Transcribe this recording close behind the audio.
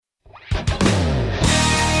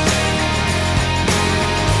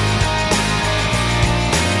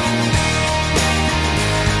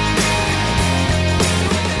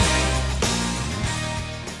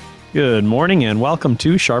Good morning and welcome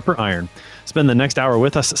to Sharper Iron. Spend the next hour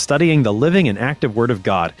with us studying the living and active Word of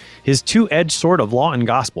God, His two-edged sword of law and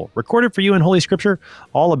gospel, recorded for you in Holy Scripture,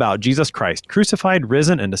 all about Jesus Christ, crucified,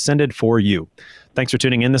 risen, and ascended for you. Thanks for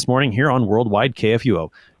tuning in this morning here on Worldwide KFUO.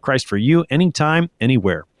 Christ for you, anytime,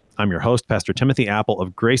 anywhere. I'm your host, Pastor Timothy Apple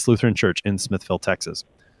of Grace Lutheran Church in Smithville, Texas.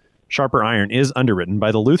 Sharper Iron is underwritten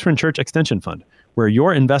by the Lutheran Church Extension Fund, where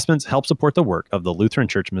your investments help support the work of the Lutheran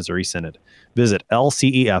Church Missouri Synod. Visit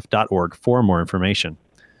lcef.org for more information.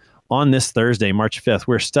 On this Thursday, March 5th,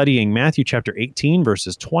 we're studying Matthew chapter 18,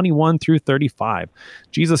 verses 21 through 35.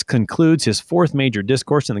 Jesus concludes his fourth major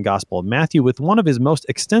discourse in the Gospel of Matthew with one of his most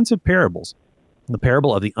extensive parables, the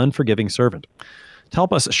parable of the unforgiving servant. To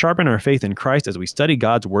help us sharpen our faith in Christ as we study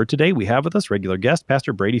God's Word today, we have with us regular guest,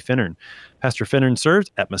 Pastor Brady Finnern. Pastor Finnern serves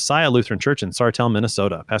at Messiah Lutheran Church in Sartell,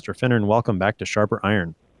 Minnesota. Pastor Finnern, welcome back to Sharper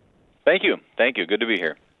Iron. Thank you. Good to be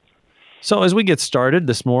here. So as we get started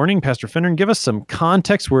this morning, Pastor Finnern, give us some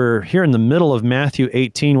context. We're here in the middle of Matthew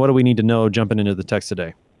 18. What do we need to know jumping into the text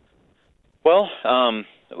today? Well,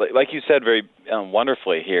 like you said very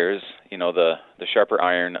wonderfully, here's the sharper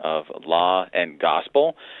iron of law and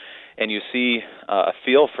gospel. And you see a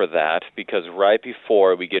feel for that because right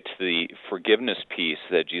before we get to the forgiveness piece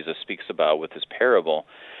that Jesus speaks about with his parable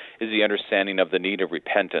is the understanding of the need of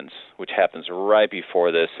repentance, which happens right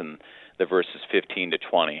before this in the verses 15 to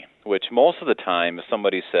 20, which most of the time if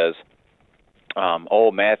somebody says,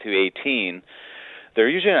 Matthew 18, they're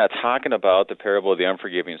usually not talking about the parable of the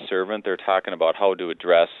unforgiving servant. They're talking about how to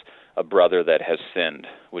address a brother that has sinned,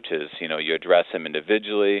 which is, you address him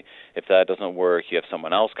individually. If that doesn't work, you have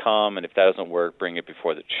someone else come, and if that doesn't work, bring it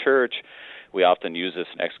before the church. We often use this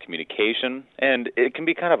in excommunication, and it can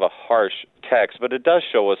be kind of a harsh text, but it does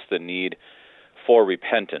show us the need for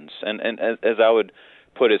repentance. And as I would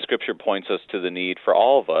put it, Scripture points us to the need for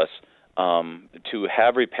all of us to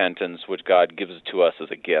have repentance, which God gives to us as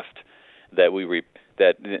a gift, that we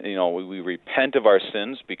repent of our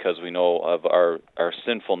sins because we know of our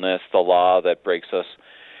sinfulness, the law that breaks us,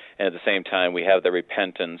 and at the same time we have the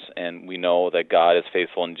repentance and we know that God is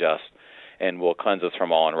faithful and just and will cleanse us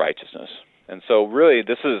from all unrighteousness. And so really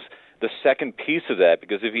this is the second piece of that,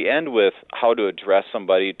 because if you end with how to address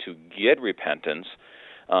somebody to get repentance,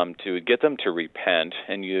 to get them to repent,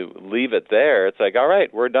 and you leave it there, it's like, all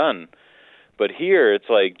right, we're done. But here it's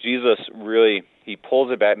like Jesus really, he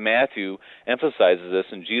pulls it back. Matthew emphasizes this,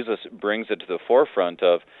 and Jesus brings it to the forefront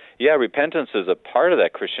of, repentance is a part of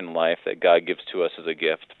that Christian life that God gives to us as a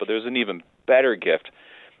gift, but there's an even better gift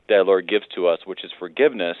that our Lord gives to us, which is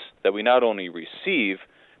forgiveness, that we not only receive,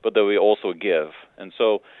 but that we also give. And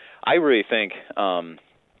so I really think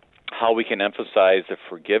how we can emphasize the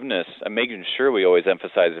forgiveness, and making sure we always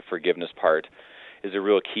emphasize the forgiveness part, is a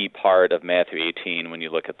real key part of Matthew 18 when you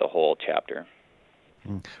look at the whole chapter.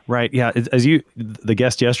 Right. Yeah. As the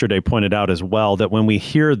guest yesterday pointed out as well, that when we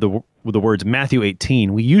hear the words Matthew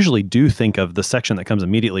 18, we usually do think of the section that comes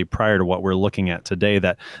immediately prior to what we're looking at today,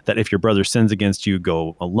 that if your brother sins against you,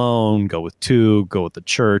 go alone, go with two, go with the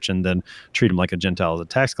church, and then treat him like a Gentile as a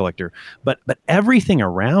tax collector. But everything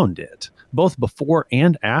around it, both before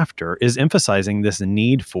and after, is emphasizing this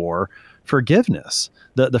need for forgiveness,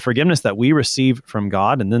 the forgiveness that we receive from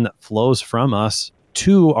God and then that flows from us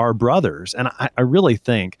to our brothers. And I really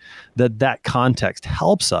think that context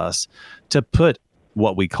helps us to put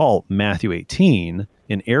what we call Matthew 18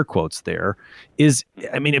 in air quotes there it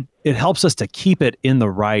helps us to keep it in the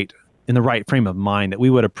right frame of mind, that we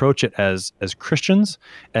would approach it as Christians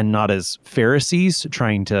and not as Pharisees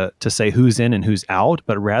trying to say who's in and who's out,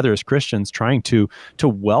 but rather as Christians trying to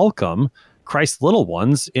welcome Christ's little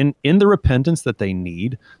ones in the repentance that they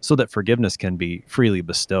need so that forgiveness can be freely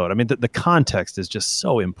bestowed. I mean, the context is just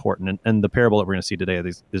so important, and the parable that we're going to see today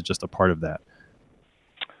is just a part of that.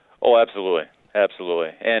 Oh, absolutely.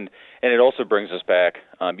 And it also brings us back,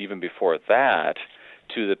 even before that,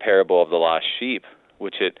 to the parable of the lost sheep,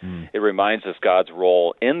 which it reminds us God's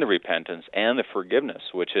role in the repentance and the forgiveness,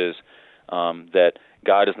 which is that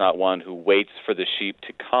God is not one who waits for the sheep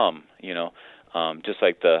to come, just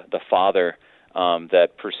like the father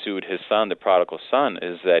that pursued his son, the prodigal son,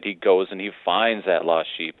 is that he goes and he finds that lost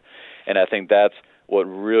sheep. And I think that's what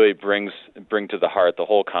really bring to the heart the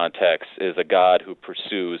whole context, is a God who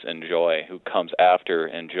pursues in joy, who comes after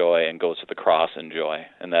in joy and goes to the cross in joy.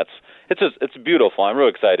 And it's beautiful. I'm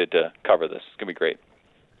really excited to cover this. It's going to be great.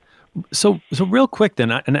 So real quick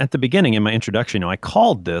then, and at the beginning in my introduction, I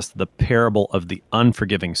called this the parable of the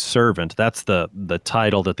unforgiving servant. That's the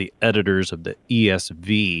title that the editors of the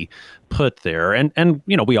ESV put there. And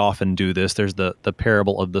we often do this. There's the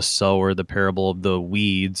parable of the sower, the parable of the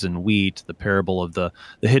weeds and wheat, the parable of the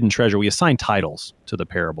hidden treasure. We assign titles to the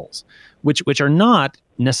parables, which are not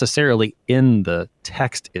necessarily in the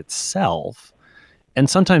text itself. And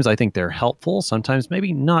sometimes I think they're helpful, sometimes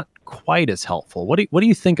maybe not quite as helpful. What do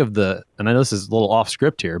you think of and I know this is a little off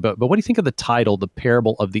script here, but what do you think of the title, The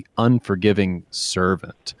Parable of the Unforgiving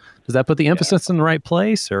Servant? Does that put the emphasis in the right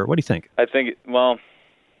place, or what do you think? I think, well,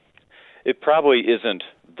 it probably isn't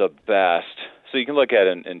the best. So you can look at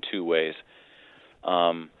it in two ways.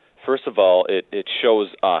 First of all, it shows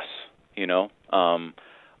us,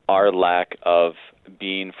 our lack of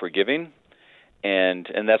being forgiving.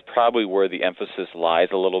 And that's probably where the emphasis lies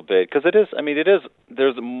a little bit, because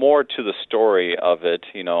there's more to the story of it,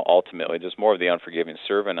 ultimately. There's more of the unforgiving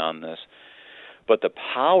servant on this. But the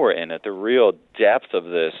power in it, the real depth of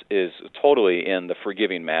this is totally in the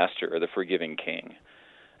forgiving master or the forgiving king.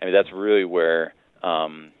 That's really where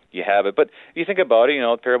you have it. But if you think about it,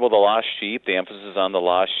 the parable of the lost sheep, the emphasis on the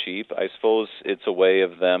lost sheep, I suppose it's a way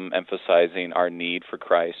of them emphasizing our need for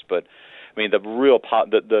Christ. But the real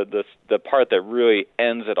the part that really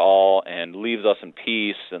ends it all and leaves us in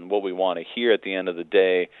peace and what we want to hear at the end of the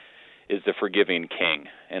day is the forgiving king.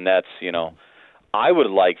 And that's, I would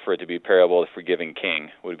like for it to be a parable of the forgiving king.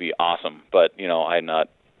 It would be awesome. But, I'm not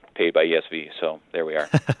paid by ESV, so there we are.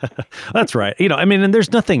 That's right. And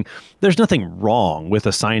there's nothing wrong with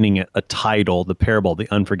assigning a title, the parable of the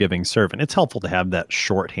unforgiving servant. It's helpful to have that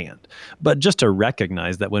shorthand, but just to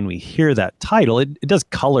recognize that when we hear that title, it does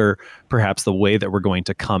color perhaps the way that we're going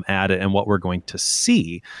to come at it and what we're going to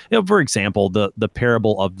see. For example, the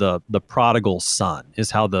parable of the prodigal son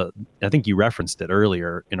is how I think you referenced it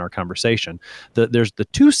earlier in our conversation. There's the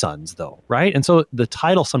two sons though, right? And so the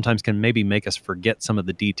title sometimes can maybe make us forget some of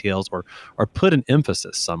the details or put an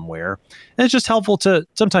emphasis somewhere. And it's just helpful to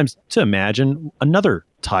sometimes to imagine another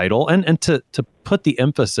title and to put the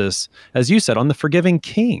emphasis, as you said, on the forgiving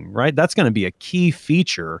king, right? That's going to be a key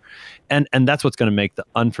feature. And that's what's going to make the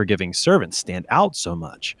unforgiving servant stand out so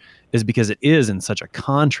much, is because it is in such a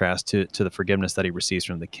contrast to the forgiveness that he receives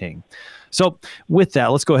from the king. So with that,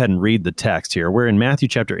 let's go ahead and read the text here. We're in Matthew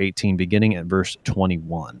chapter 18, beginning at verse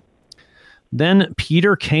 21. Then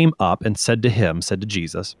Peter came up and said to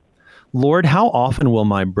Jesus, "Lord, how often will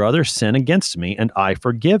my brother sin against me and I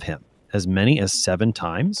forgive him? As many as 7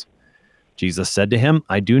 times? Jesus said to him,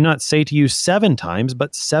 I do not say to you 7 times,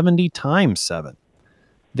 but 70 times 7.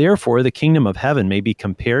 Therefore, the kingdom of heaven may be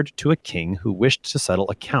compared to a king who wished to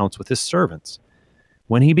settle accounts with his servants.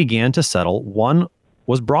 When he began to settle, one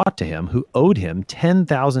was brought to him who owed him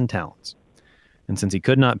 10,000 talents. And since he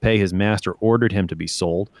could not pay, his master ordered him to be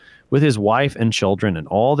sold, with his wife and children and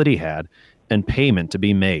all that he had, and payment to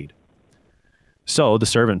be made. So the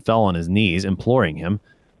servant fell on his knees, imploring him,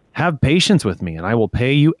 'Have patience with me, and I will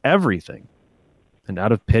pay you everything.' And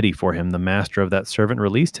out of pity for him, the master of that servant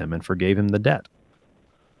released him and forgave him the debt.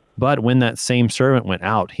 But when that same servant went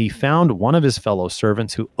out, he found one of his fellow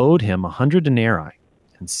servants who owed him 100 denarii.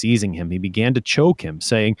 And seizing him, he began to choke him,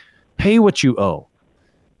 saying, 'Pay what you owe.'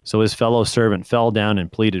 So his fellow servant fell down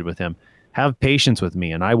and pleaded with him, 'Have patience with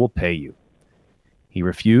me, and I will pay you.' He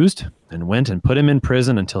refused and went and put him in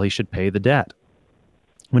prison until he should pay the debt.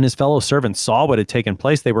 When his fellow servants saw what had taken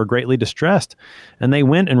place, they were greatly distressed, and they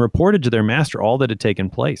went and reported to their master all that had taken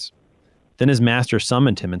place. Then his master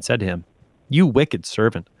summoned him and said to him, 'You wicked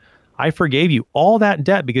servant, I forgave you all that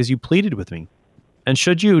debt because you pleaded with me. And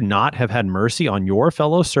should you not have had mercy on your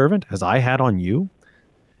fellow servant as I had on you?'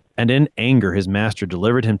 And in anger his master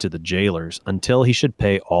delivered him to the jailers until he should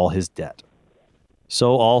pay all his debt.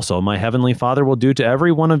 So also my heavenly Father will do to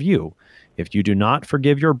every one of you if you do not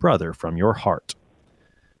forgive your brother from your heart."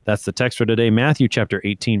 That's the text for today, Matthew chapter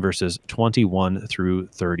 18, verses 21 through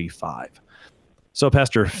 35. So,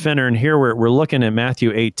 Pastor Fenner, and here we're looking at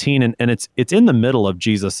Matthew 18, and it's in the middle of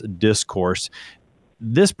Jesus' discourse.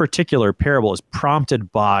 This particular parable is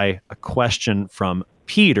prompted by a question from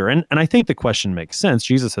Peter, and I think the question makes sense.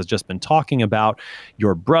 Jesus has just been talking about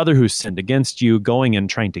your brother who sinned against you, going and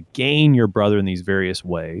trying to gain your brother in these various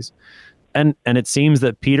ways. And it seems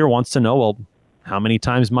that Peter wants to know, well, how many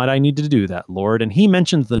times might I need to do that, Lord? And he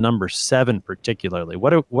mentions the number 7 particularly.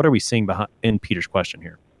 What are we seeing in Peter's question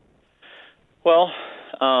here? Well,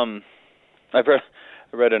 I've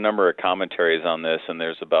read a number of commentaries on this, and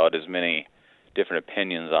there's about as many different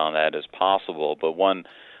opinions on that as possible. But one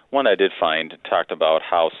I did find talked about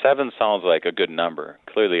how 7 sounds like a good number.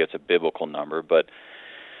 Clearly, it's a biblical number, but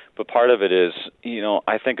But part of it is,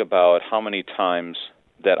 I think about how many times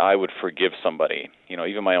that I would forgive somebody,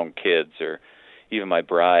 even my own kids or even my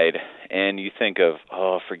bride, and you think of,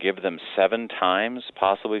 forgive them 7 times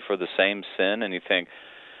possibly for the same sin, and you think,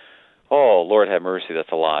 oh, Lord have mercy,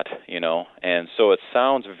 that's a lot, And so it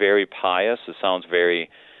sounds very pious. It sounds very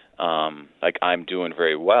like I'm doing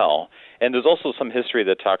very well. And there's also some history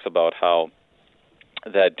that talks about how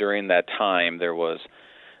that during that time there was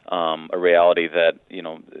a reality that,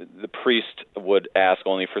 the priest would ask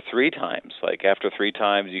only for 3 times. Like after 3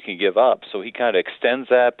 times you can give up. So he kind of extends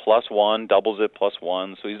that +1, doubles it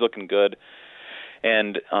 +1, so he's looking good.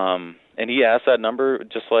 And he asked that number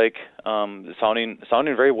just like sounding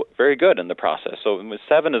very very good in the process. So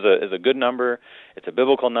 7 is a good number. It's a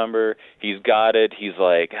biblical number. He's got it. He's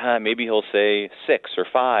like, maybe he'll say 6 or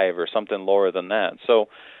 5 or something lower than that. So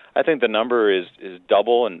I think the number is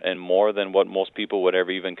double and more than what most people would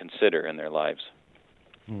ever even consider in their lives.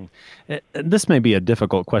 This may be a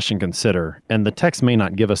difficult question to consider, and the text may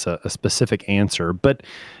not give us a specific answer, but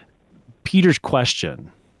Peter's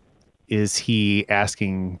question, is he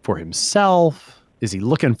asking for himself? Is he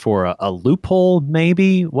looking for a loophole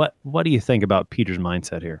maybe? What do you think about Peter's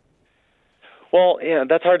mindset here? Well, yeah,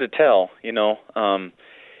 that's hard to tell, It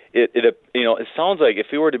sounds like if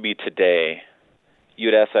we were to be today,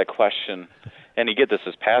 you'd ask that question, and you get this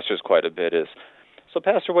as pastors quite a bit, is, so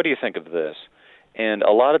Pastor, what do you think of this? And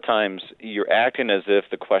a lot of times you're acting as if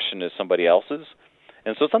the question is somebody else's.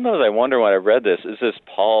 And so sometimes I wonder when I read this, is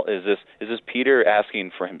this Peter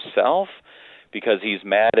asking for himself because he's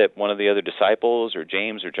mad at one of the other disciples or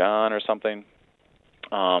James or John or something?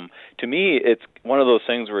 To me, it's one of those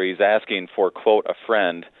things where he's asking for, quote, a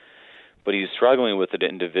friend, but he's struggling with it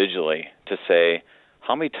individually to say,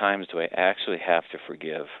 how many times do I actually have to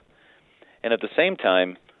forgive? And at the same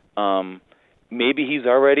time, maybe he's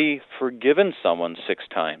already forgiven someone 6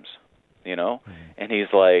 times, and he's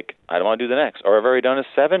like, I don't want to do the next, or I've already done it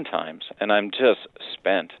 7 times, and I'm just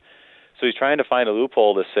spent. So he's trying to find a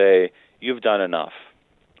loophole to say, you've done enough,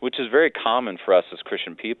 which is very common for us as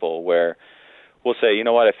Christian people, where we'll say, you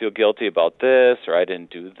know what, I feel guilty about this, or I didn't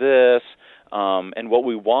do this, and what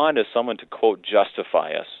we want is someone to, quote,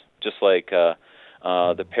 justify us, just like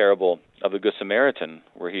the parable of the Good Samaritan,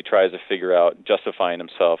 where he tries to figure out, justifying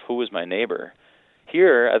himself, who is my neighbor?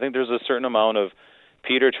 Here, I think there's a certain amount of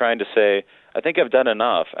Peter trying to say, I think I've done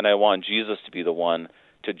enough, and I want Jesus to be the one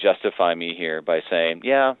to justify me here by saying,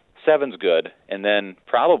 yeah, 7's good, and then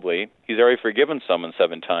probably he's already forgiven someone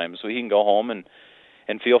 7 times, so he can go home and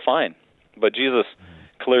feel fine. But Jesus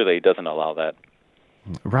clearly doesn't allow that.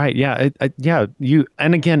 Right, yeah.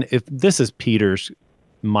 And again, if this is Peter's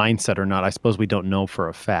mindset or not, I suppose we don't know for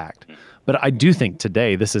a fact. But I do think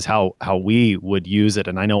today this is how we would use it.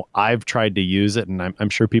 And I know I've tried to use it, and I'm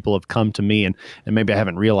sure people have come to me and maybe I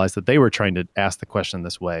haven't realized that they were trying to ask the question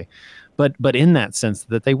this way. But in that sense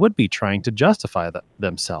that they would be trying to justify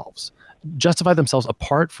themselves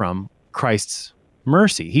apart from Christ's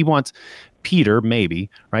mercy. He wants Peter, maybe,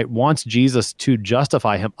 right, wants Jesus to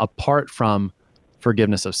justify him apart from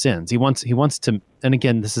forgiveness of sins. He wants to, and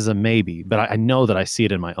again, this is a maybe, but I know that I see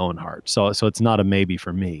it in my own heart. So it's not a maybe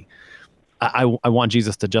for me. I want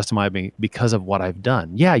Jesus to justify me because of what I've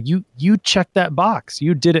done. Yeah, you checked that box.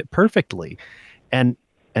 You did it perfectly. And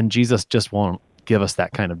Jesus just won't give us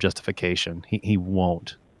that kind of justification. He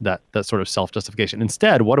won't, that sort of self-justification.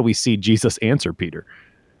 Instead, what do we see Jesus answer Peter?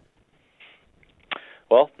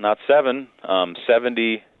 Well, not 7,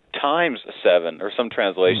 70 times 7, or some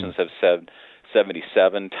translations have said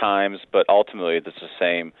 77 times, but ultimately it's the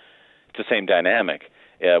same dynamic.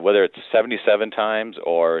 Whether it's 77 times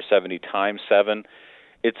or 70 times 7,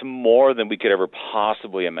 it's more than we could ever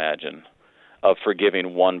possibly imagine of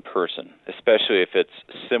forgiving one person, especially if it's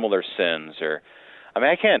similar sins. Or, I mean,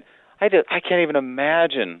 I can't even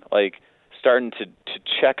imagine like starting to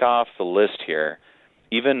check off the list here,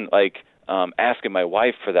 even like asking my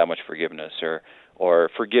wife for that much forgiveness, or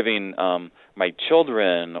forgiving my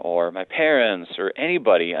children or my parents or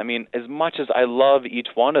anybody. I mean, as much as I love each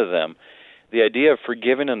one of them, the idea of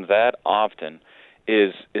forgiving them that often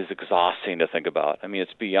is exhausting to think about. I mean,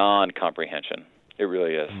 it's beyond comprehension. It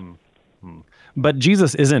really is. Mm-hmm. But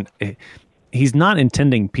Jesus he's not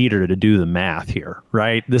intending Peter to do the math here,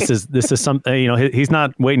 right? This is something, he's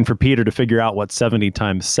not waiting for Peter to figure out what 70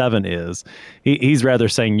 times 7 is. He's rather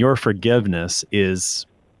saying your forgiveness is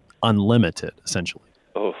unlimited, essentially.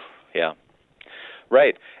 Oh, yeah.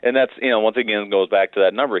 Right. And that's, once again, goes back to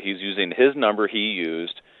that number. He's using his number he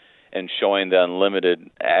used and showing the unlimited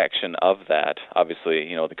action of that.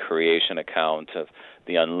 Obviously, the creation account of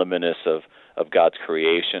the unlimitedness of God's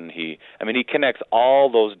creation. He connects all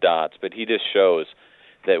those dots, but he just shows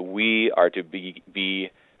that we are to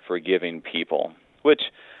be forgiving people, which,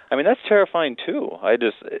 I mean, that's terrifying too.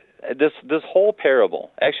 This whole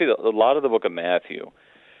parable, actually, a lot of the book of Matthew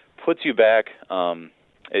puts you back.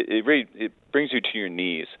 It brings you to your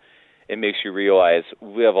knees. It makes you realize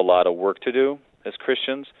we have a lot of work to do as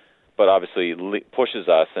Christians, but obviously pushes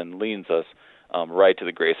us and leans us right to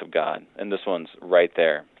the grace of God. And this one's right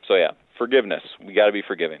there. So yeah, forgiveness. We got to be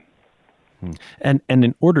forgiving. And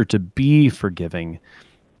in order to be forgiving,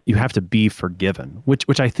 you have to be forgiven,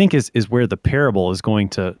 which I think is where the parable is going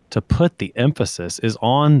to put the emphasis, is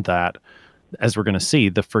on that, as we're going to see,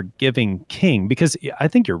 the forgiving king. Because I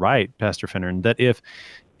think you're right, Pastor Finnern, that if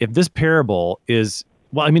this parable is,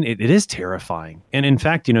 well, I mean, it is terrifying. And in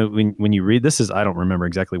fact, you know, when you read this, I don't remember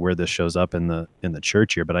exactly where this shows up in the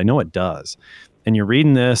church here, but I know it does. And you're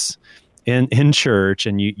reading this in church,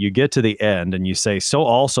 and you get to the end and you say, so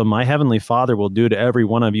also my heavenly Father will do to every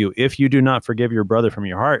one of you if you do not forgive your brother from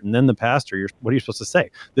your heart. And then the pastor, what are you supposed to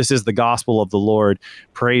say? This is the gospel of the Lord.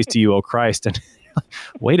 Praise to you, O Christ. And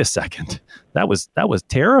wait a second, that was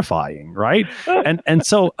terrifying, right? And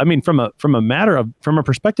so, I mean, from a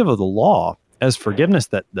perspective of the law, as forgiveness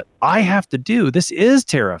that I have to do, this is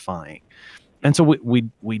terrifying. And so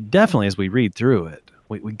we definitely, as we read through it,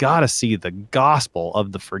 we got to see the gospel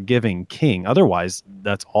of the forgiving king. Otherwise,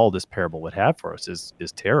 that's all this parable would have for us is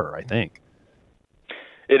terror, I think.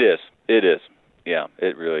 It is. Yeah,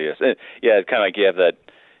 it really is. Yeah, it's kind of like you have that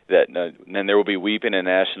and there will be weeping and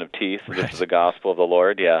gnashing of teeth. Right. This is the gospel of the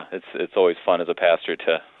Lord. Yeah, it's always fun as a pastor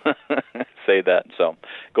to say that. So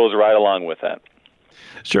it goes right along with that.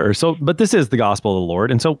 Sure. So, but this is the gospel of the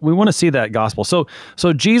Lord. And so we want to see that gospel. So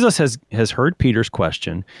Jesus has heard Peter's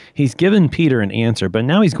question. He's given Peter an answer, but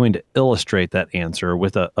now he's going to illustrate that answer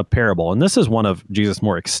with a parable. And this is one of Jesus'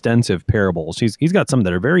 more extensive parables. He's got some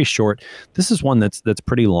that are very short. This is one that's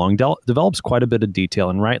pretty long, develops quite a bit of detail,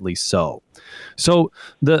 and rightly so. So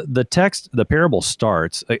the parable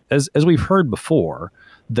starts, as we've heard before,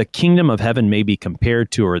 the kingdom of heaven may be compared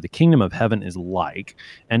to, or the kingdom of heaven is like.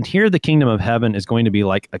 And here the kingdom of heaven is going to be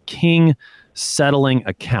like a king settling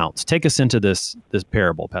accounts. Take us into this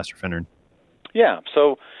parable, Pastor Finnern. Yeah,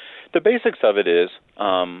 so the basics of it is,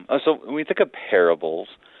 so when we think of parables,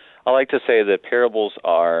 I like to say that parables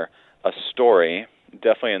are a story,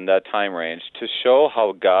 definitely in that time range, to show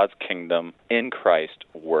how God's kingdom in Christ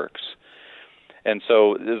works. And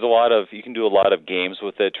so you can do a lot of games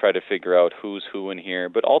with it, try to figure out who's who in here,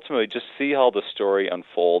 but ultimately just see how the story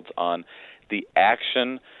unfolds on the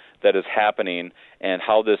action that is happening and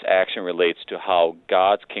how this action relates to how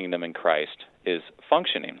God's kingdom in Christ is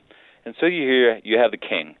functioning. And so you have the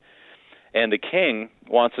king, and the king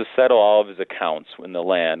wants to settle all of his accounts in the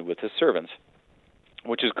land with his servants,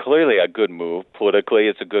 which is clearly a good move. Politically,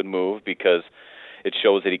 it's a good move because it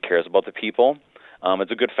shows that he cares about the people.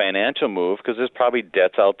 It's a good financial move because there's probably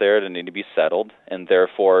debts out there that need to be settled, and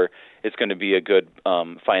therefore it's going to be a good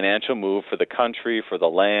financial move for the country, for the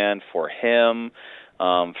land, for him,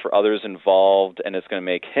 for others involved, and it's going to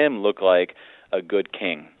make him look like a good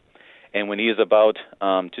king. And when he is about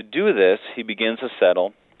to do this, he begins to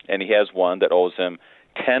settle, and he has one that owes him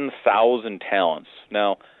 10,000 talents.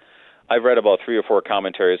 Now, I've read about 3 or 4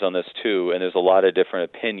 commentaries on this too, and there's a lot of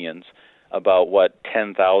different opinions about what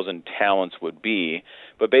 10,000 talents would be,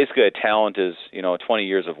 but basically a talent is 20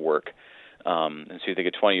 years of work. And so you think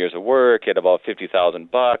of 20 years of work at about $50,000,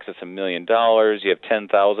 that's $1 million. You have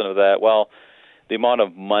 10,000 of that. Well, the amount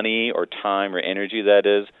of money or time or energy that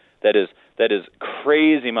is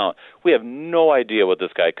crazy amount. We have no idea what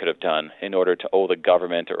this guy could have done in order to owe the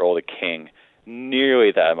government or owe the king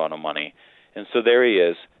nearly that amount of money. And so there he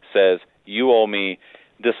is, says, you owe me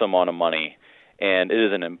this amount of money. And it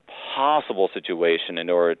is an impossible situation in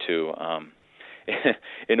order to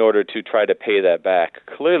try to pay that back.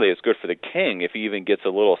 Clearly, it's good for the king if he even gets a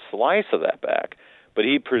little slice of that back. But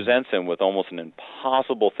he presents him with almost an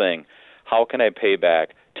impossible thing. How can I pay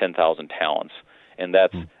back 10,000 talents? And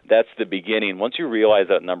that's the beginning. Once you realize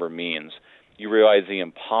that number means, you realize the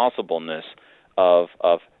impossibleness of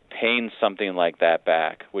paying something like that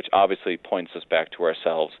back, which obviously points us back to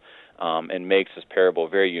ourselves. And makes this parable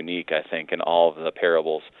very unique, I think, in all of the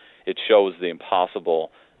parables. It shows the impossible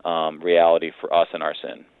reality for us in our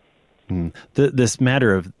sin. This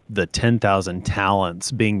matter of the 10,000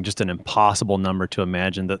 talents being just an impossible number to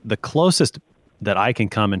imagine, the closest that I can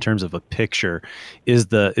come in terms of a picture is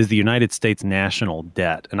the United States national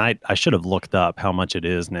debt. And I should have looked up how much it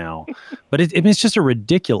is now. But it's just a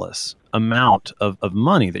ridiculous amount of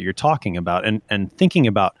money that you're talking about, and thinking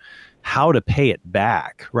about how to pay it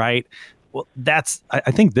back, right? Well, I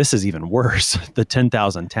think this is even worse, the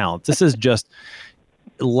 10,000 talents. This is just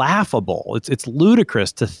laughable. It's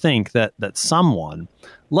ludicrous to think that someone,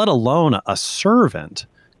 let alone a servant,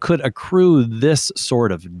 could accrue this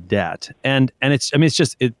sort of debt. And it's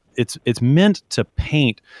meant to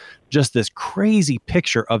paint just this crazy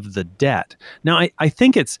picture of the debt. Now, I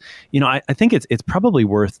think it's probably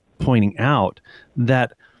worth pointing out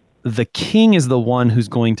that the king is the one who's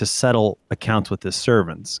going to settle accounts with his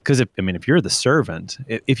servants. Because if you're the servant,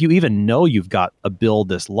 if you even know you've got a bill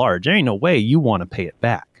this large, there ain't no way you want to pay it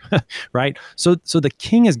back, right? So the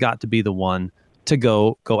king has got to be the one to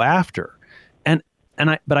go after.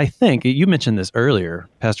 But I think you mentioned this earlier,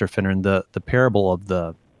 Pastor Finneran, the parable of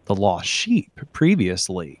the lost sheep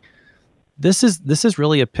previously. This is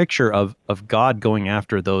really a picture of God going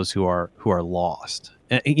after those who are lost.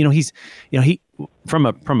 And, he from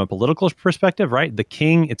a political perspective, right? The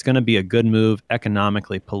king, it's going to be a good move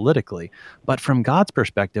economically, politically, but from God's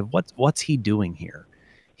perspective, what's he doing here?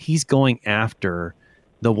 He's going after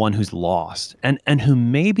the one who's lost and who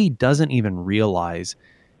maybe doesn't even realize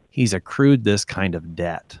he's accrued this kind of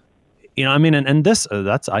debt. And this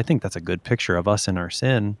I think that's a good picture of us in our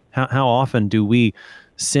sin. How often do we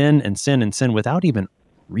sin and sin and sin without even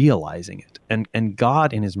realizing it? And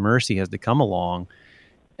God in his mercy has to come along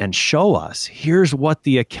and show us, here's what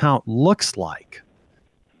the account looks like.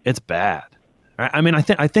 It's bad.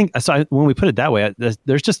 I think so. When we put it that way,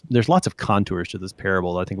 there's lots of contours to this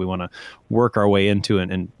parable that I think we want to work our way into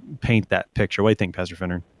and paint that picture. What do you think, Pastor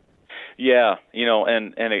Finneran? Yeah,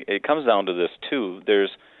 and it comes down to this too. There's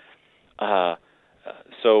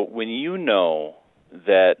so when you know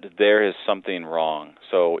that there is something wrong,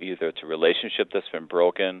 so either it's a relationship that's been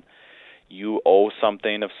broken, you owe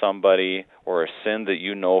something of somebody, or a sin that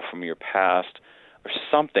you know from your past, or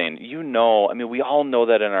something, we all know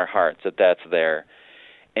that in our hearts that that's there.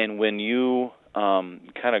 And when you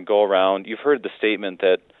kind of go around, you've heard the statement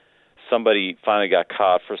that somebody finally got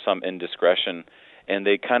caught for some indiscretion, and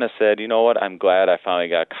they kind of said, you know what, I'm glad I finally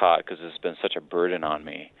got caught because it's been such a burden on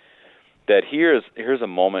me. That here's a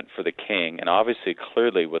moment for the king, and obviously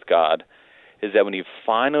clearly with God, is that when he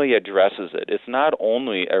finally addresses it, it's not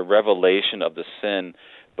only a revelation of the sin,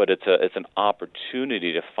 but it's an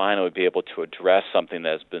opportunity to finally be able to address something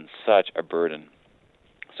that has been such a burden.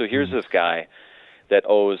 So here's this guy that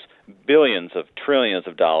owes billions of trillions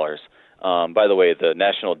of dollars. By the way, the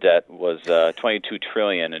national debt was $22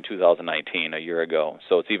 trillion in 2019, a year ago.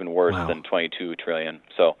 So it's even worse than $22 trillion.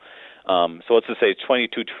 So let's just say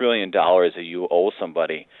 $22 trillion that you owe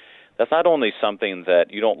somebody. That's not only something that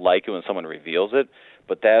you don't like it when someone reveals it,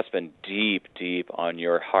 but that's been deep, deep on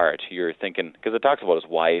your heart. You're thinking, because it talks about his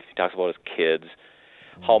wife, he talks about his kids,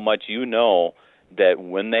 how much you know that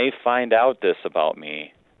when they find out this about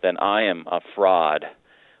me, then I am a fraud.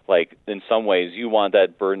 Like, in some ways, you want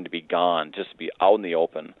that burden to be gone, just to be out in the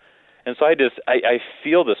open. And so I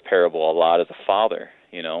feel this parable a lot as a father,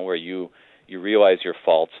 where you realize your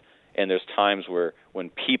faults, and there's times where when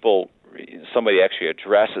somebody actually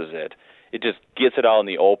addresses it, it just gets it out in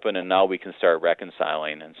the open, and now we can start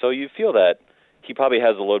reconciling. And so you feel that he probably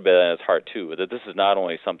has a little bit in his heart, too, that this is not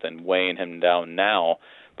only something weighing him down now,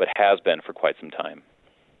 but has been for quite some time.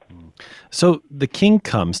 So the king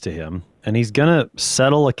comes to him, and he's going to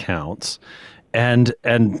settle accounts, and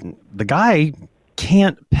the guy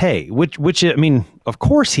can't pay, which of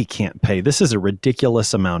course he can't pay. This is a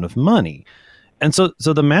ridiculous amount of money. And so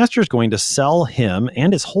the master's going to sell him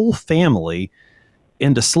and his whole family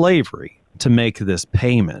into slavery to make this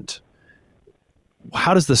payment.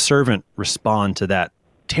 How does the servant respond to that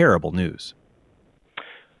terrible news?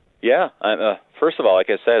 Yeah, first of all, like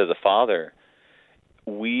I said, as a father,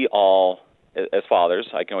 we all, as fathers,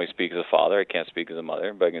 I can only speak as a father, I can't speak as a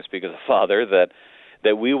mother, but I can speak as a father,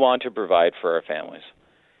 that we want to provide for our families.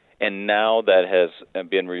 And now that has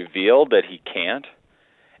been revealed that he can't,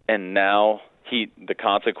 and now the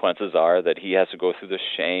consequences are that he has to go through the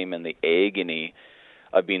shame and the agony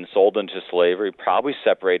of being sold into slavery, probably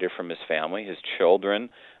separated from his family, his children.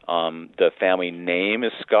 The family name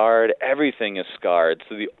is scarred. Everything is scarred.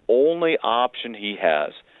 So the only option he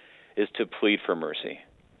has is to plead for mercy.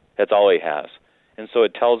 That's all he has. And so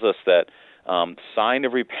it tells us that sign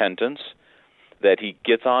of repentance, that he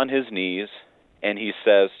gets on his knees and he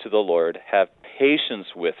says to the Lord, have patience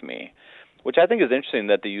with me, which I think is interesting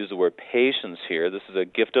that they use the word patience here. This is a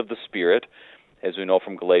gift of the Spirit, as we know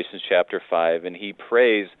from Galatians chapter 5, and he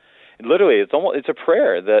prays, literally it's a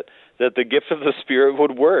prayer that the gift of the Spirit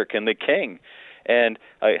would work in the king, and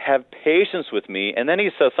have patience with me. And then he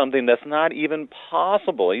says something that's not even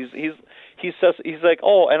possible. He says, he's like,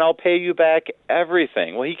 oh, and I'll pay you back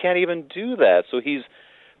everything. Well, he can't even do that, so he's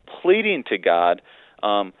pleading to God,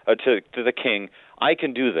 to the king, I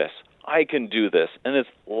can do this. I can do this. And it's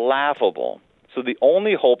laughable. So the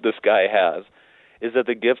only hope this guy has is that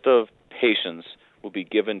the gift of patience will be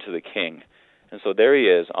given to the king. And so there he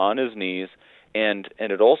is on his knees, and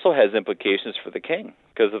it also has implications for the king,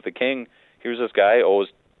 because if the king, here's this guy owes,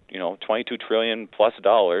 $22 trillion plus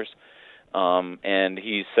dollars, and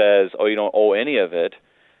he says, oh, you don't owe any of it.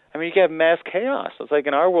 I mean, you can have mass chaos. It's like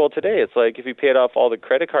in our world today, it's like if you paid off all the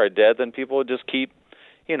credit card debt, then people would just keep,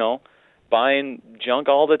 buying junk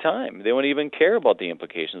all the time. They wouldn't even care about the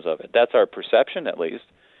implications of it. That's our perception, at least.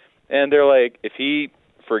 And they're like, if he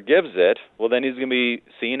forgives it, well, then he's going to be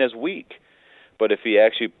seen as weak. But if he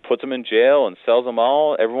actually puts them in jail and sells them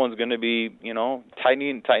all, everyone's going to be,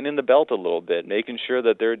 tightening the belt a little bit, making sure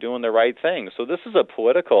that they're doing the right thing. So this is a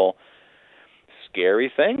political, scary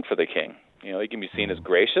thing for the king. He can be seen as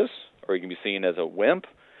gracious, or he can be seen as a wimp,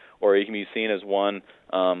 or he can be seen as one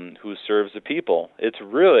who serves the people. It's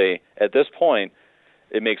really, at this point,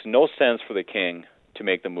 it makes no sense for the king to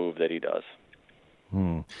make the move that he does.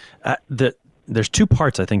 There's two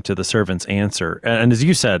parts, I think, to the servant's answer. And as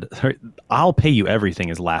you said, I'll pay you everything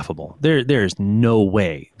is laughable. There's no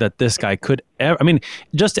way that this guy could ever,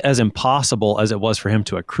 just as impossible as it was for him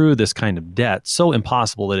to accrue this kind of debt, so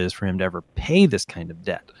impossible it is for him to ever pay this kind of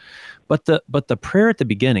debt. But the prayer at the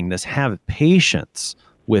beginning, this have patience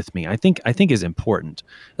with me, I think is important,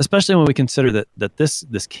 especially when we consider that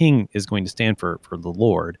this king is going to stand for the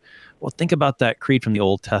Lord. Well, think about that creed from the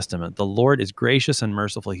Old Testament. The Lord is gracious and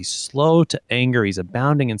merciful. He's slow to anger. He's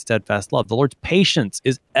abounding in steadfast love. The Lord's patience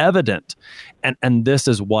is evident. And this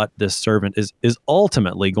is what this servant is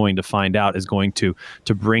ultimately going to find out is going to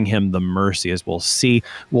bring him the mercy, as we'll see.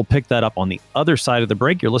 We'll pick that up on the other side of the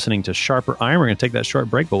break. You're listening to Sharper Iron. We're going to take that short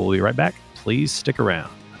break, but we'll be right back. Please stick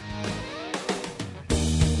around.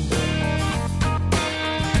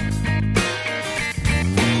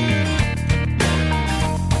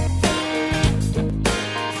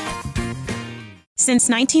 Since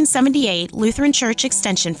 1978, Lutheran Church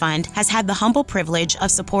Extension Fund has had the humble privilege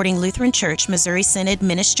of supporting Lutheran Church Missouri Synod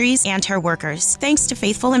ministries and her workers. Thanks to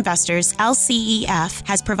faithful investors, LCEF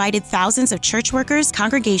has provided thousands of church workers,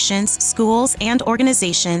 congregations, schools, and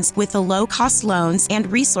organizations with the low-cost loans and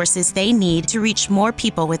resources they need to reach more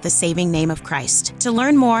people with the saving name of Christ. To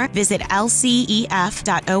learn more, visit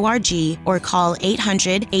lcef.org or call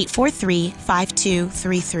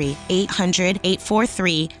 800-843-5233,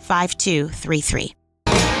 800-843-5233.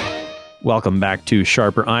 Welcome back to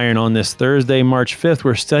Sharper Iron. On this Thursday, March 5th,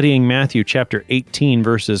 we're studying Matthew chapter 18,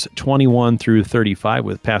 verses 21 through 35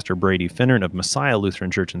 with Pastor Brady Finnern of Messiah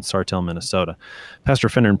Lutheran Church in Sartell, Minnesota. Pastor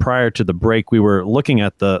Finnern, prior to the break, we were looking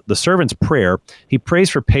at the servant's prayer. He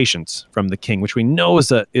prays for patience from the king, which we know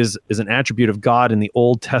is an attribute of God in the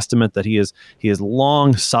Old Testament, that he is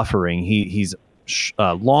long-suffering. He's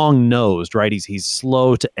long-nosed, right? He's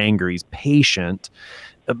slow to anger. He's patient.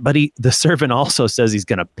 But the servant also says he's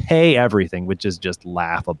going to pay everything, which is just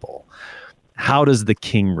laughable. How does the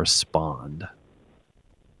king respond?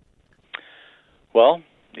 Well,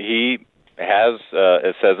 he has,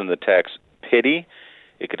 it says in the text, pity.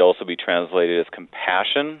 It could also be translated as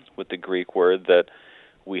compassion, with the Greek word that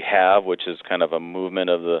we have, which is kind of a movement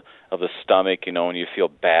of the stomach. When you feel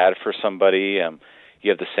bad for somebody, you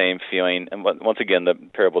have the same feeling. And once again, the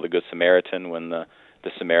parable of the Good Samaritan, when the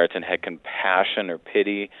Samaritan had compassion or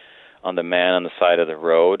pity on the man on the side of the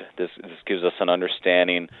road. This gives us an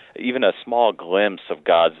understanding, even a small glimpse of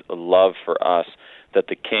God's love for us, that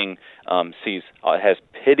the king has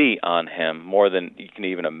pity on him more than you can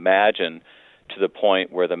even imagine, to the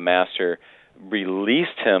point where the master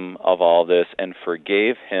released him of all this and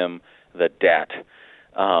forgave him the debt.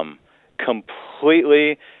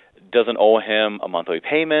 Completely doesn't owe him a monthly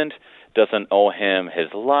payment, doesn't owe him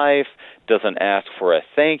his life, doesn't ask for a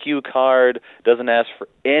thank you card, doesn't ask for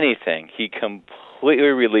anything. He completely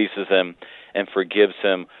releases him and forgives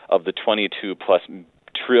him of the 22 plus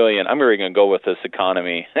trillion. I'm really going to go with this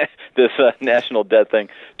economy, this national debt thing.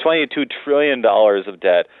 $22 trillion of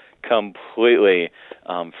debt completely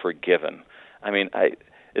forgiven.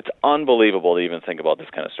 It's unbelievable to even think about this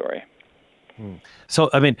kind of story. So,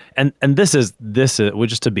 and this is well,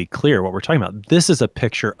 just to be clear, what we're talking about, this is a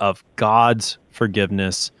picture of God's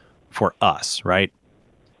forgiveness for us, right?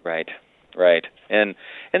 Right. And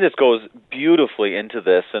this goes beautifully into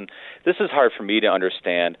this, and this is hard for me to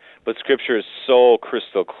understand, but Scripture is so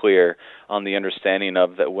crystal clear on the understanding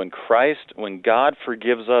of that when God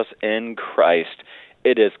forgives us in Christ,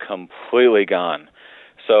 it is completely gone.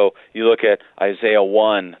 So you look at Isaiah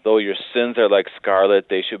 1, though your sins are like scarlet,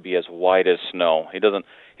 they should be as white as snow. He doesn't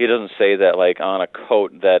say that like on a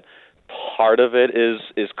coat that part of it is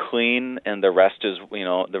clean and the rest is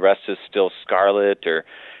still scarlet, or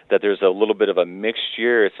that there's a little bit of a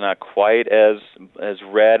mixture. It's not quite as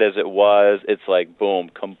red as it was. It's like, boom,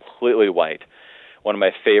 completely white. One of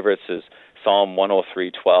my favorites is Psalm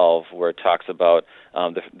 103:12, where it talks about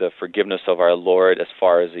the forgiveness of our Lord. As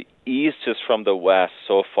far as the east is from the west,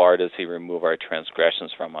 so far does he remove our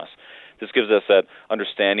transgressions from us. This gives us that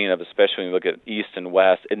understanding of, especially when you look at east and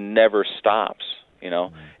west, it never stops.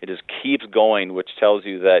 It just keeps going, which tells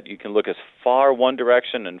you that you can look as far one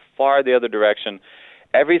direction and far the other direction.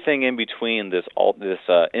 Everything in between this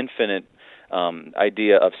infinite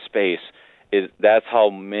idea of space, that's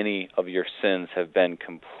how many of your sins have been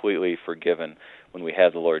completely forgiven when we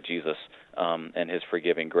have the Lord Jesus and his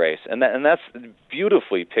forgiving grace. And that's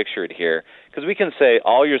beautifully pictured here, because we can say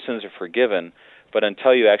all your sins are forgiven, but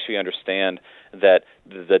until you actually understand that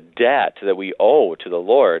the debt that we owe to the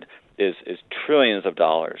Lord is trillions of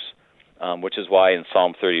dollars, which is why in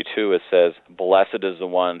Psalm 32 it says, "Blessed is the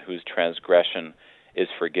one whose transgression is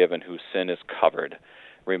forgiven, whose sin is covered,"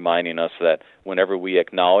 reminding us that whenever we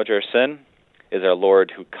acknowledge our sin, is our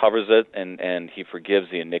Lord who covers it, and he forgives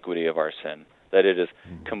the iniquity of our sin, that it is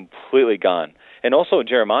completely gone. And also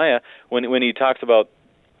Jeremiah, when he talks about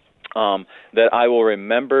that I will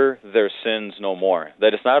remember their sins no more,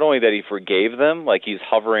 that it's not only that he forgave them, like he's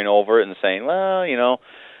hovering over it and saying, well,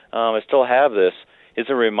 I still have this. It's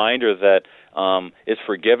a reminder that it's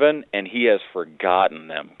forgiven, and he has forgotten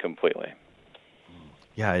them completely.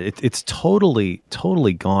 Yeah, it's totally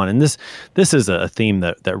gone. And this is a theme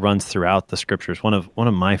that runs throughout the scriptures. One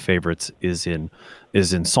of my favorites is in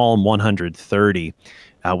Psalm 130,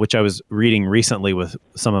 which I was reading recently with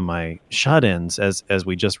some of my shut-ins as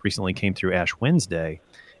we just recently came through Ash Wednesday.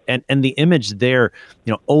 And the image there,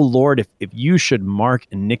 O Lord, if you should mark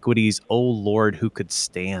iniquities, O Lord, who could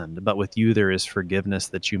stand? But with you there is forgiveness,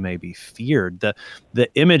 that you may be feared. The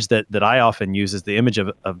image that I often use is the image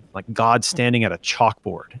of like God standing at a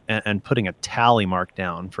chalkboard and putting a tally mark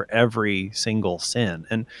down for every single sin.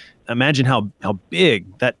 And imagine how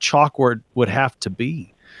big that chalkboard would have to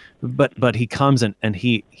be. But he comes and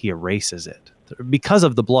he erases it, because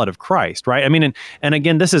of the blood of Christ, right? I mean, and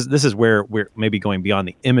again, this is where we're maybe going beyond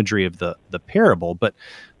the imagery of the parable, but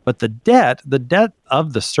the debt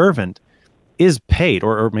of the servant is paid,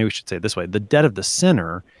 or maybe we should say it this way: the debt of the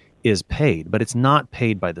sinner is paid, but it's not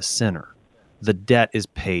paid by the sinner. The debt is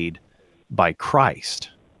paid by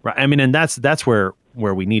Christ, right? I mean, and that's where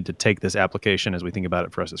we need to take this application as we think about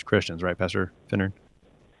it for us as Christians, right, Pastor Finnern?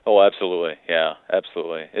 Oh, absolutely, yeah,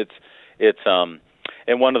 absolutely. It's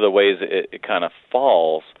and one of the ways it kind of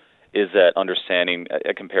falls is that understanding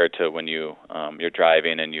compared to when you're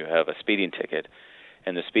driving and you have a speeding ticket,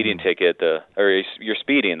 and the speeding ticket, or you're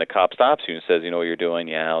speeding, the cop stops you and says, you know what you're doing?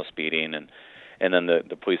 Yeah, I was speeding, and then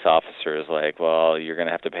the police officer is like, well, you're going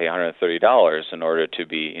to have to pay $130 in order to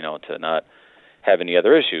be, to not have any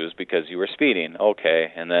other issues because you were speeding.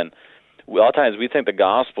 Okay, and then a lot of times we think the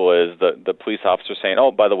gospel is the police officer saying,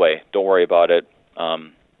 oh, by the way, don't worry about it,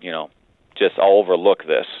 just I'll overlook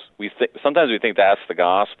this. Sometimes we think that's the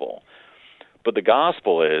gospel, but the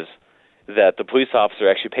gospel is that the police officer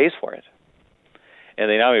actually pays for it, and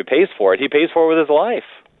they not only pays for it, he pays for it with his life,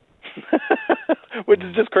 which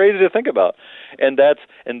is just crazy to think about. And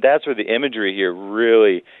that's where the imagery here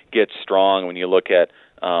really gets strong when you look at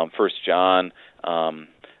 1 John.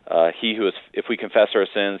 If we confess our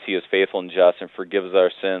sins, he is faithful and just and forgives our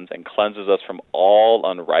sins and cleanses us from all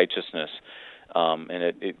unrighteousness. And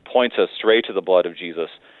it points us straight to the blood of Jesus,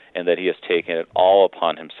 and that he has taken it all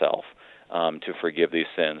upon himself to forgive these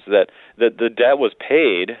sins. That the debt was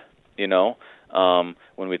paid,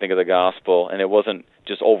 when we think of the gospel, and it wasn't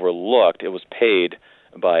just overlooked. It was paid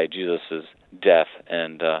by Jesus' death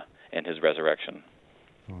and his resurrection.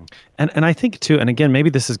 And I think too, and again, maybe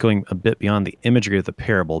this is going a bit beyond the imagery of the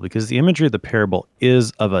parable, because the imagery of the parable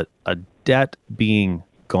is of a debt being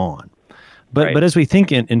gone. But right. But as we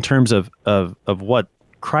think in terms of what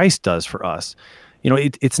Christ does for us,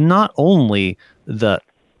 it's not only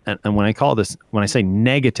and when I say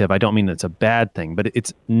negative, I don't mean it's a bad thing, but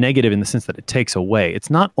it's negative in the sense that it takes away. It's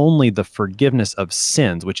not only the forgiveness of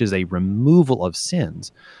sins, which is a removal of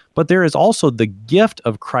sins, but there is also the gift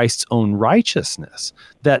of Christ's own righteousness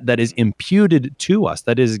that is imputed to us,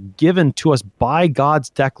 that is given to us by God's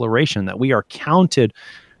declaration, that we are counted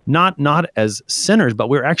not as sinners, but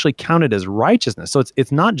we're actually counted as righteousness. So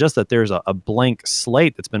it's not just that there's a blank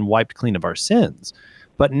slate that's been wiped clean of our sins,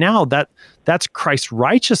 but now that's Christ's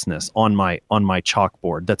righteousness on my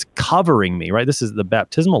chalkboard that's covering me, right? This is the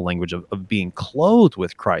baptismal language of being clothed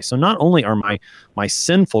with Christ. So not only are my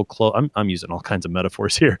sinful clothes, I'm using all kinds of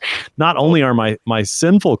metaphors here, not only are my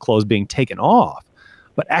sinful clothes being taken off,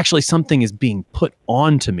 but actually something is being put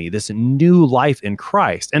onto me, this new life in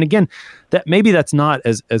Christ. And again, that maybe that's not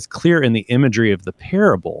as clear in the imagery of the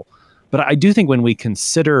parable, but I do think when we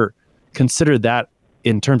consider that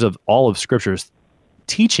in terms of all of Scripture's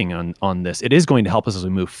teaching on this, it is going to help us as we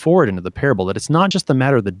move forward into the parable, that it's not just the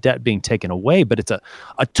matter of the debt being taken away, but it's a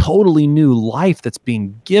totally new life that's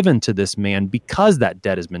being given to this man because that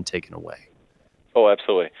debt has been taken away. Oh,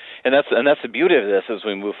 absolutely. And that's the beauty of this as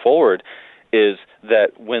we move forward, is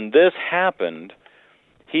that when this happened,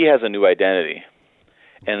 he has a new identity.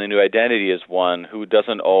 And the new identity is one who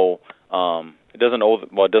doesn't owe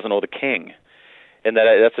the king. And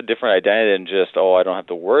that's a different identity than just, I don't have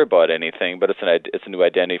to worry about anything, but it's a new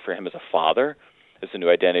identity for him as a father. It's a new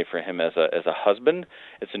identity for him as a husband.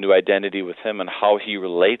 It's a new identity with him and how he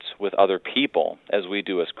relates with other people, as we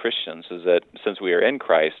do as Christians, is that since we are in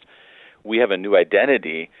Christ, we have a new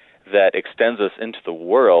identity that extends us into the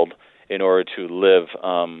world in order to live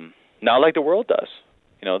not like the world does,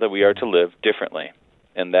 that we are to live differently.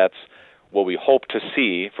 And that's what we hope to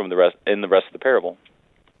see in the rest of the parable.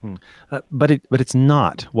 But it's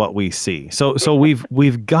not what we see. So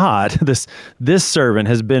we've got this servant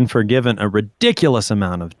has been forgiven a ridiculous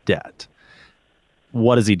amount of debt.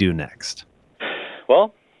 What does he do next?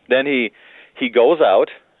 Well, then he goes out.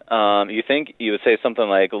 You think you would say something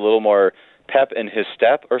like a little more pep in his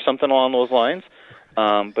step or something along those lines,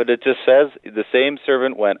 but it just says the same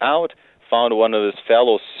servant went out, found one of his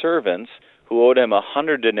fellow servants who owed him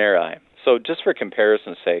 100 denarii. So just for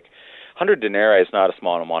comparison's sake, 100 denarii is not a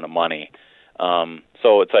small amount of money.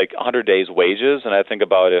 So it's like 100 days' wages, and I think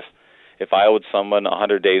about if I owed someone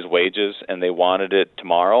 100 days' wages and they wanted it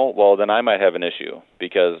tomorrow, well, then I might have an issue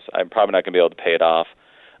because I'm probably not going to be able to pay it off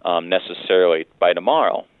necessarily by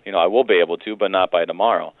tomorrow. I will be able to, but not by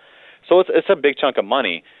tomorrow. So it's a big chunk of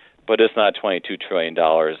money, but it's not $22 trillion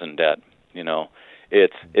in debt.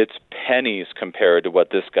 It's pennies compared to what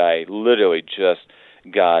this guy literally just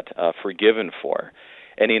got forgiven for.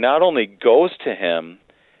 And he not only goes to him,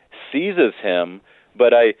 seizes him,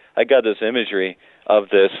 but I got this imagery of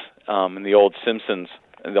this in the old Simpsons,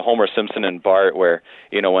 the Homer Simpson and Bart, where,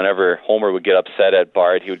 whenever Homer would get upset at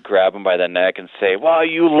Bart, he would grab him by the neck and say, "Well,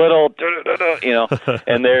 you little,"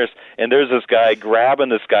 and there's this guy grabbing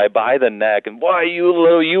this guy by the neck, and "Why, you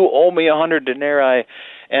little, you owe me 100 denarii."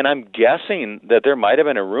 And I'm guessing that there might have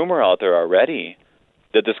been a rumor out there already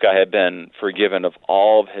that this guy had been forgiven of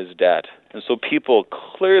all of his debt. And so people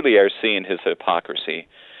clearly are seeing his hypocrisy.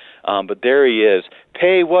 But there he is.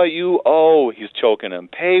 Pay what you owe. He's choking him.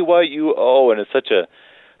 Pay what you owe. And it's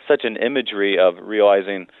such an imagery of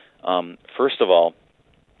realizing, first of all,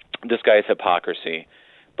 this guy's hypocrisy.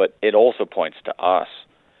 But it also points to us,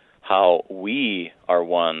 how we are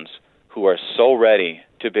ones who are so ready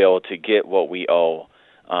to be able to get what we owe,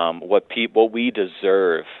 what we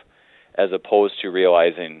deserve, as opposed to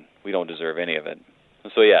realizing we don't deserve any of it.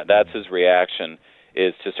 And so, that's his reaction,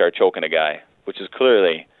 is to start choking a guy, which is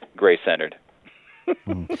clearly grace-centered.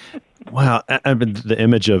 Wow, I mean, the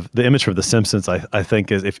image from The Simpsons, I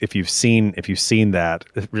think, is if you've seen that,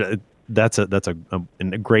 that's a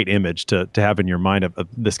great image to have in your mind of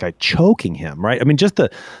this guy choking him, right? I mean, just the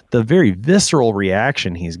very visceral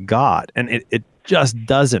reaction he's got, and it just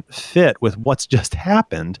doesn't fit with what's just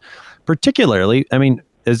happened. Particularly, I mean,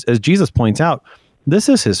 as Jesus points out, this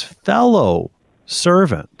is his fellow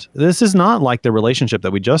servant. This is not like the relationship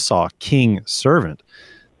that we just saw, king-servant.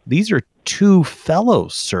 These are two fellow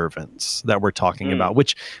servants that we're talking about,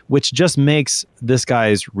 which just makes this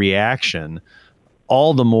guy's reaction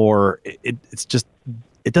all the more, it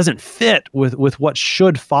doesn't fit with what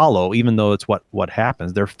should follow, even though it's what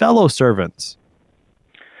happens. They're fellow servants.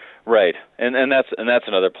 Right. And that's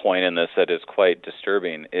another point in this that is quite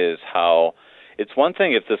disturbing, is how it's one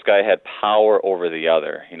thing if this guy had power over the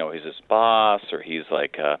other. He's his boss, or he's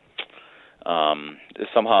like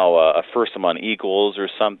somehow a first among equals or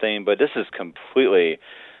something, but this is completely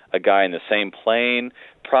a guy in the same plane,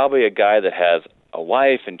 probably a guy that has a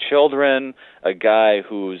wife and children, a guy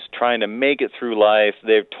who's trying to make it through life.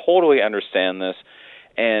 They totally understand this,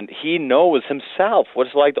 and he knows himself what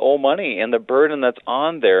it's like to owe money and the burden that's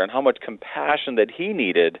on there and how much compassion that he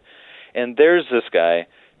needed. And there's this guy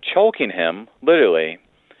choking him, literally,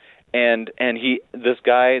 and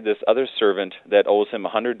this other servant that owes him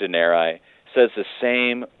 100 denarii says the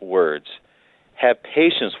same words: "Have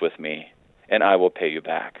patience with me, and I will pay you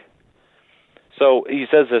back." So he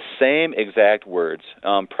says the same exact words,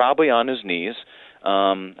 probably on his knees.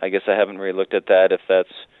 I guess I haven't really looked at that, if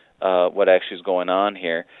that's what actually is going on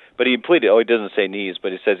here. But he pleaded, he doesn't say knees,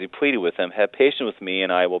 but he says he pleaded with him, "Have patience with me,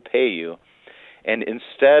 and I will pay you." And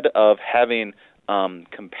instead of having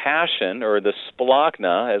compassion, or the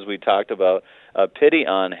splachna, as we talked about, pity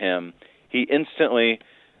on him, he instantly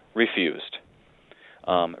refused.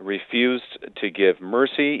 Refused to give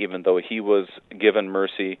mercy, even though he was given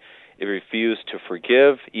mercy. He refused to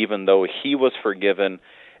forgive, even though he was forgiven.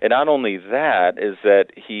 And not only that, is that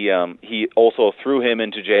he also threw him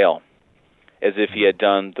into jail, as if he had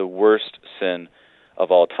done the worst sin of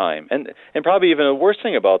all time. And probably even the worst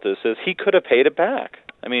thing about this is he could have paid it back.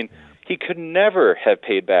 I mean, he could never have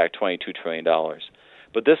paid back $22 trillion.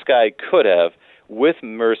 But this guy could have, with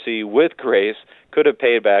mercy, with grace, could have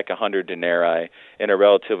paid back 100 denarii in a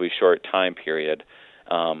relatively short time period.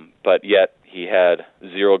 But yet he had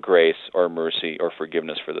zero grace or mercy or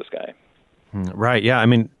forgiveness for this guy. Right. Yeah. I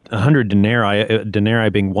mean, 100 denarii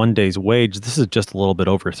being 1 day's wage, this is just a little bit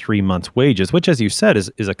over 3 months' wages, which, as you said,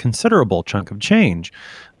 is a considerable chunk of change.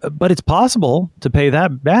 But it's possible to pay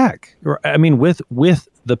that back. I mean, with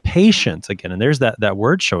the patience again, and there's that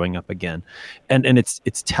word showing up again, and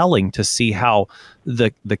it's telling to see how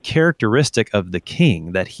the characteristic of the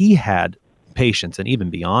king, that he had patience, and even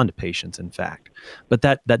beyond patience, in fact, but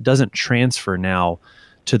that doesn't transfer now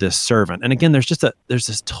to this servant. And again, there's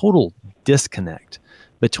this total disconnect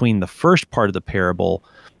between the first part of the parable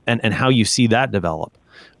and how you see that develop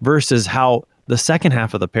versus how the second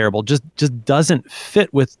half of the parable just doesn't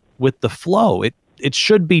fit with the flow. It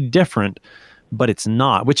should be different, but it's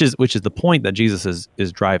not, which is the point that Jesus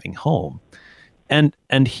is driving home.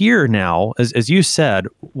 And here now, as you said,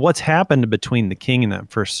 what's happened between the king and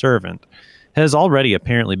that first servant has already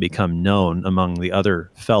apparently become known among the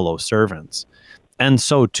other fellow servants. And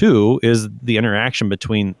so too is the interaction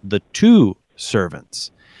between the two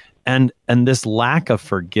servants. And this lack of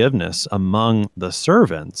forgiveness among the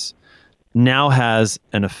servants now has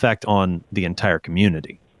an effect on the entire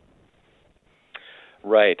community.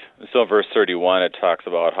 Right. So in verse 31, it talks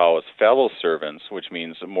about how his fellow servants, which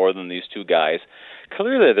means more than these two guys,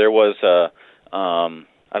 clearly there was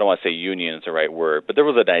I don't want to say union is the right word, but there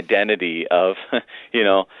was an identity of,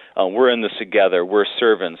 we're in this together, we're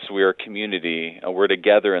servants, we're a community, we're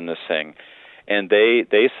together in this thing. And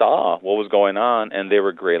they saw what was going on, and they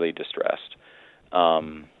were greatly distressed.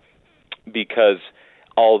 Because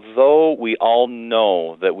although we all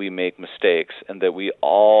know that we make mistakes and that we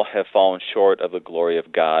all have fallen short of the glory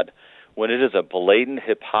of God, when it is a blatant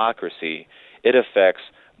hypocrisy, it affects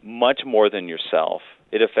much more than yourself.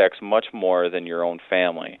 It affects much more than your own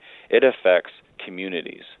family. It affects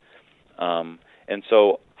communities. And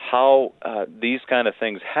so how these kind of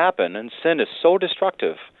things happen, and sin is so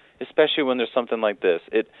destructive, especially when there's something like this.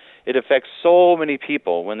 It affects so many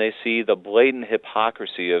people when they see the blatant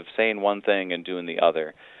hypocrisy of saying one thing and doing the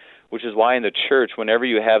other, which is why in the church, whenever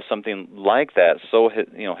you have something like that, so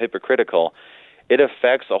hypocritical, it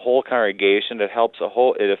affects a whole congregation. It affects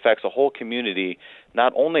a whole community,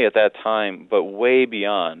 not only at that time, but way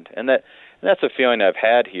beyond. And that's a feeling I've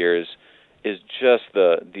had here is just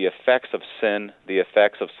the effects of sin, the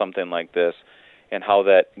effects of something like this, and how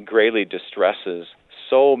that greatly distresses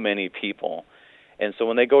so many people. And so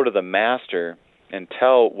when they go to the master and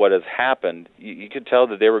tell what has happened, you could tell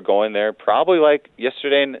that they were going there probably like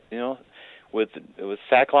yesterday, with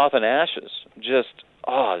sackcloth and ashes. Just,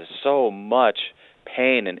 there's so much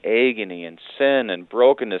pain and agony and sin and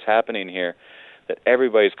brokenness happening here that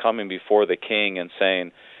everybody's coming before the king and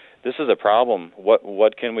saying, this is a problem.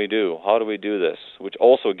 What can we do? How do we do this? Which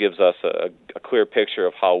also gives us a clear picture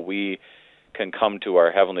of how we can come to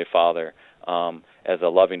our Heavenly Father as a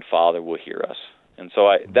loving Father will hear us. And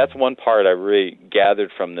so that's one part I really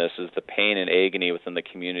gathered from this, is the pain and agony within the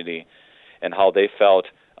community and how they felt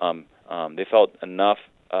enough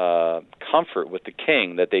comfort with the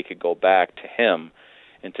king that they could go back to him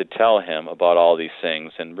and to tell him about all these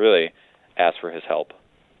things and really ask for his help.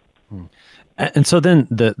 And so then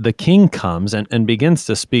the king comes and begins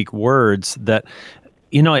to speak words that,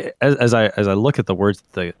 as I look at the words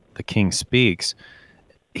that the king speaks,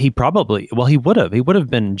 he would have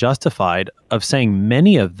been justified of saying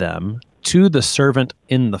many of them to the servant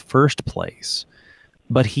in the first place,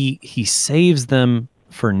 but he saves them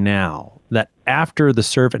for now, that after the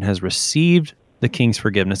servant has received the king's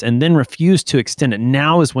forgiveness and then refused to extend it,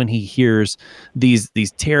 now is when he hears these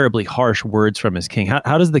terribly harsh words from his king.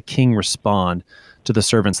 How does the king respond to the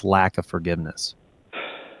servant's lack of forgiveness?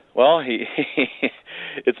 Well,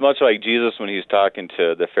 it's much like Jesus when he's talking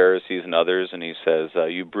to the Pharisees and others, and he says,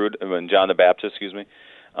 when John the Baptist,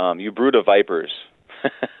 you brood of vipers.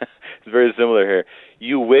 It's very similar here.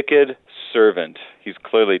 You wicked servant. He's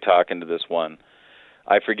clearly talking to this one.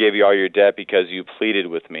 I forgave you all your debt because you pleaded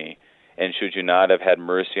with me. And should you not have had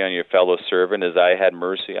mercy on your fellow servant as I had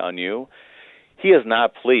mercy on you? he is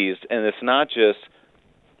not pleased. And it's not just,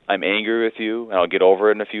 I'm angry with you, and I'll get over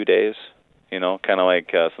it in a few days. Kind of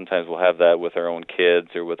like sometimes we'll have that with our own kids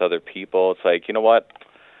or with other people. It's like, you know what?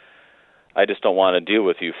 I just don't want to deal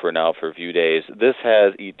with you for a few days. This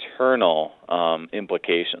has eternal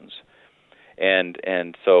implications. And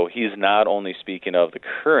so he's not only speaking of the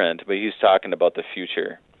current, but he's talking about the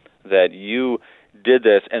future, that you did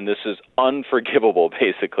this, and this is unforgivable,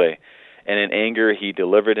 basically. And in anger, he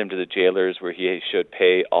delivered him to the jailers where he should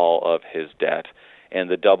pay all of his debt. And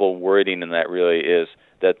the double wording in that really is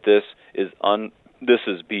that this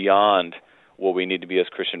is beyond what we need to be as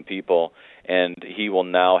Christian people, and he will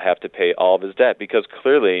now have to pay all of his debt, because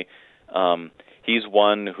clearly he's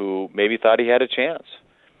one who maybe thought he had a chance.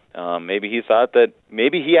 Maybe he thought that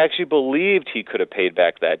maybe he actually believed he could have paid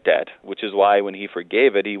back that debt, which is why when he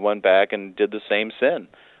forgave it, he went back and did the same sin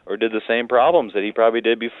or did the same problems that he probably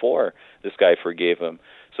did before this guy forgave him.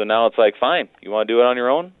 So now it's like, fine, you want to do it on your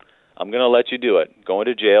own? I'm going to let you do it. Go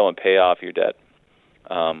into jail and pay off your debt.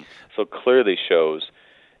 So clearly shows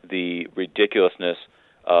the ridiculousness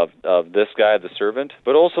of this guy, the servant,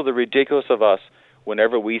 but also the ridiculous of us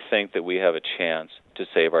whenever we think that we have a chance to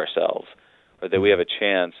save ourselves, or that we have a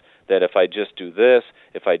chance that if I just do this,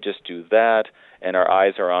 if I just do that, and our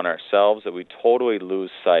eyes are on ourselves, that we totally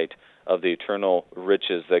lose sight of the eternal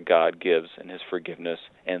riches that God gives in his forgiveness,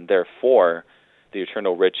 and therefore the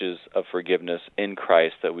eternal riches of forgiveness in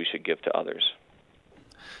Christ that we should give to others.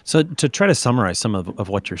 So to try to summarize some of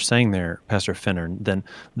what you're saying there, Pastor Fenner, then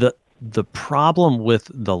the problem with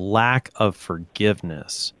the lack of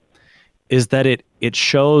forgiveness is that it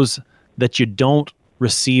shows that you don't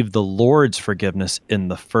receive the Lord's forgiveness in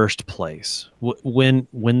the first place.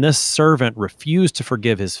 When this servant refused to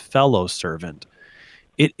forgive his fellow servant,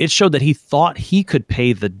 it showed that he thought he could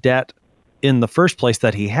pay the debt in the first place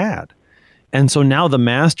that he had. And so now the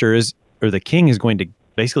master or the king is going to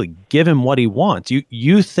basically give him what he wants.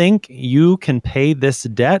 You think you can pay this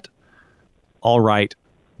debt? All right,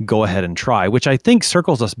 go ahead and try, which I think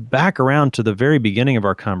circles us back around to the very beginning of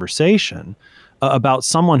our conversation about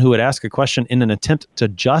someone who would ask a question in an attempt to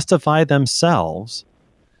justify themselves.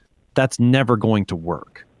 That's never going to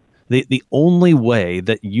work. The only way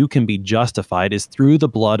that you can be justified is through the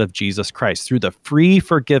blood of Jesus Christ, through the free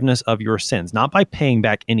forgiveness of your sins, not by paying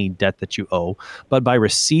back any debt that you owe, but by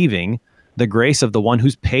receiving the grace of the one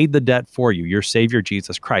who's paid the debt for you, your Savior,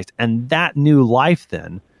 Jesus Christ. And that new life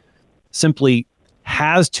then simply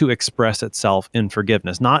has to express itself in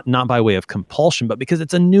forgiveness, not by way of compulsion, but because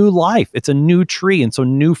it's a new life, it's a new tree, and so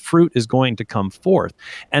new fruit is going to come forth.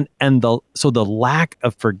 So the lack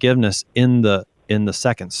of forgiveness in the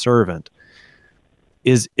second servant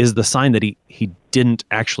is the sign that he didn't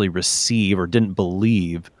actually receive or didn't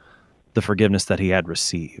believe the forgiveness that he had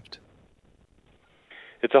received.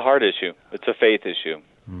 It's a heart issue. It's a faith issue.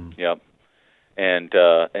 Yep.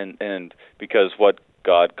 And because what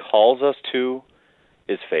God calls us to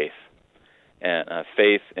is faith, and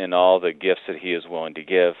faith in all the gifts that he is willing to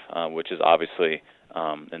give, which is obviously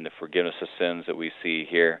in the forgiveness of sins that we see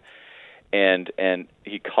here. And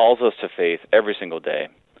he calls us to faith every single day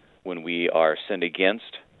when we are sinned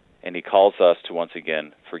against, and he calls us to once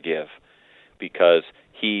again forgive, because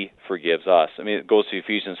he forgives us. I mean, it goes to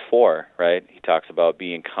Ephesians 4, right? He talks about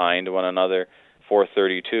being kind to one another.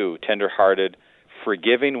 4:32, tender-hearted,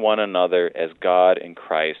 forgiving one another as God in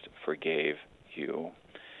Christ forgave you.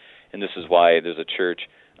 And this is why there's a church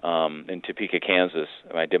in Topeka, Kansas.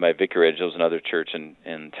 When I did my vicarage, there was another church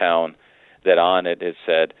in town that on it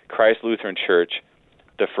said, Christ Lutheran Church,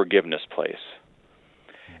 the forgiveness place.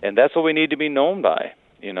 And that's what we need to be known by,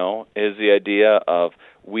 is the idea of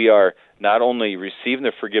we are not only receiving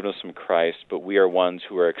the forgiveness from Christ, but we are ones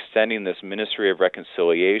who are extending this ministry of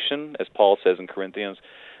reconciliation, as Paul says in Corinthians,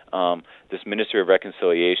 this ministry of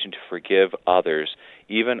reconciliation to forgive others,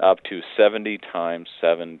 even up to 70 times,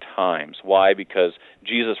 7 times. Why? Because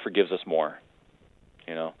Jesus forgives us more.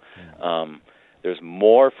 There's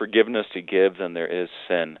more forgiveness to give than there is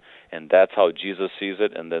sin, and that's how Jesus sees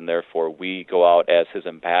it, and then therefore we go out as his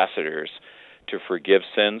ambassadors to forgive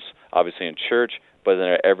sins, obviously in church, but in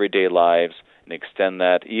our everyday lives, and extend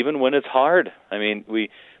that even when it's hard. I mean, we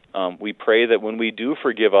pray that when we do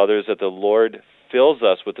forgive others, that the Lord fills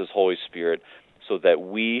us with his Holy Spirit so that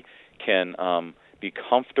we can be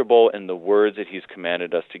comfortable in the words that he's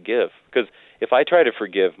commanded us to give. Because if I try to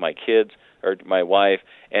forgive my kids or my wife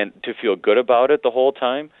and to feel good about it the whole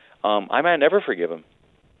time, I might never forgive him.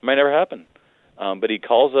 It might never happen. But he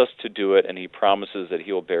calls us to do it, and he promises that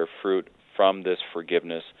he will bear fruit from this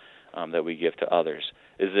forgiveness that we give to others.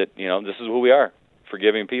 Is it, this is who we are,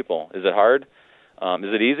 forgiving people. Is it hard?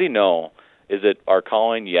 Is it easy? No. Is it our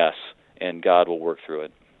calling? Yes. and God will work through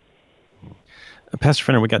it. Pastor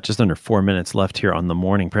Fenner, we got just under 4 minutes left here on the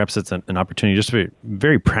morning. Perhaps it's an opportunity just to be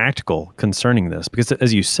very practical concerning this, because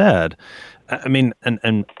as you said, I mean,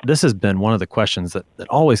 and this has been one of the questions that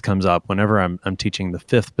always comes up whenever I'm teaching the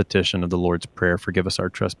fifth petition of the Lord's Prayer, forgive us our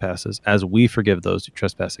trespasses as we forgive those who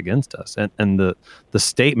trespass against us. And the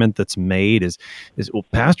statement that's made is, well,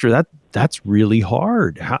 Pastor, that's really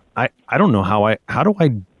hard. I don't know how do I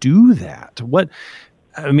do that?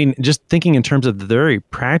 I mean, just thinking in terms of the very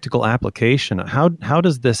practical application, how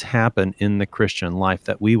does this happen in the Christian life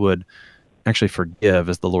that we would actually forgive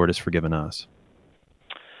as the Lord has forgiven us?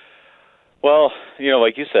 Well,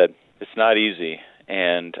 like you said, it's not easy,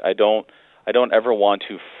 and I don't ever want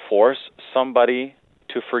to force somebody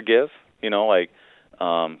to forgive. Because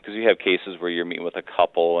you have cases where you're meeting with a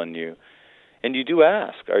couple and you do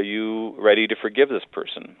ask, are you ready to forgive this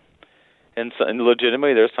person? And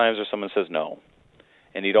legitimately, there's times where someone says no.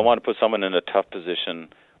 And you don't want to put someone in a tough position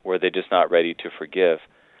where they're just not ready to forgive.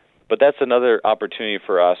 But that's another opportunity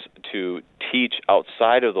for us to teach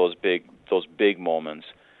outside of those big moments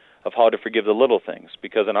of how to forgive the little things.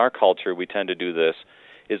 Because in our culture, we tend to do this,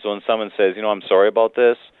 is when someone says, I'm sorry about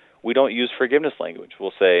this, we don't use forgiveness language.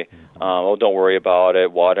 We'll say, oh, don't worry about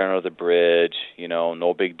it, water under the bridge,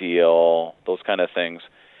 no big deal, those kind of things.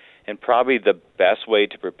 And probably the best way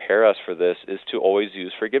to prepare us for this is to always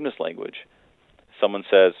use forgiveness language. Someone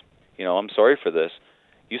says, I'm sorry for this,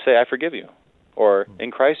 you say, I forgive you, or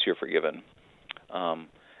in Christ you're forgiven.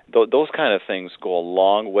 Those kind of things go a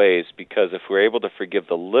long ways, because if we're able to forgive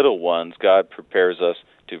the little ones, God prepares us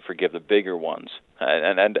to forgive the bigger ones.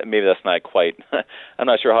 And maybe that's not quite, I'm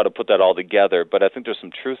not sure how to put that all together, but I think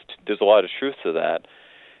there's a lot of truth to that,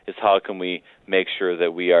 is how can we make sure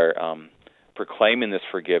that we are proclaiming this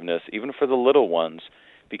forgiveness, even for the little ones,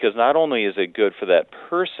 because not only is it good for that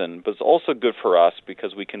person, but it's also good for us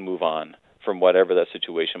because we can move on from whatever that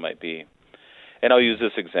situation might be. And I'll use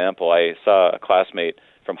this example. I saw a classmate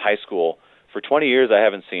from high school. For 20 years, I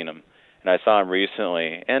haven't seen him, and I saw him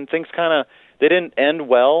recently. And things they didn't end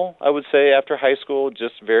well, I would say, after high school,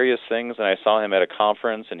 just various things. And I saw him at a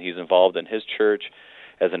conference, and he's involved in his church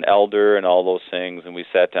as an elder and all those things. And we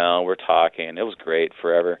sat down, we're talking, and it was great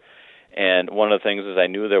forever. And one of the things is I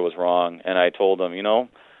knew there was wrong, and I told him,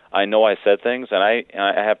 I know I said things, and I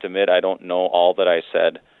have to admit I don't know all that I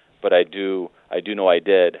said, but I do know I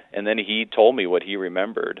did. And then he told me what he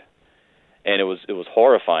remembered, and it was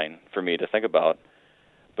horrifying for me to think about.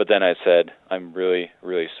 But then I said, I'm really,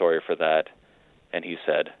 really sorry for that. And he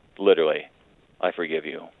said, literally, I forgive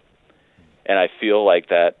you. And I feel like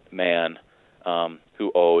that man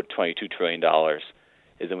who owed $22 trillion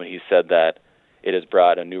is that when he said that, it has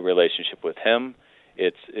brought a new relationship with him.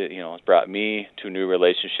 It's brought me to a new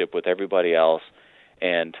relationship with everybody else.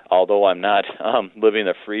 And although I'm not living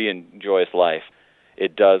a free and joyous life,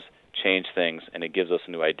 it does change things, and it gives us a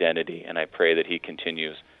new identity. And I pray that he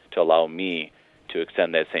continues to allow me to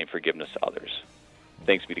extend that same forgiveness to others.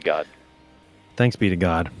 Thanks be to God. Thanks be to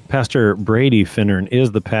God. Pastor Brady Finnern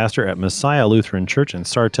is the pastor at Messiah Lutheran Church in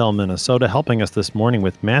Sartell, Minnesota, helping us this morning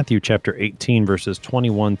with Matthew chapter 18, verses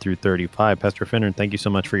 21 through 35. Pastor Finnern, thank you so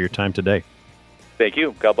much for your time today. Thank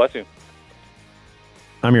you. God bless you.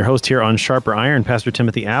 I'm your host here on Sharper Iron, Pastor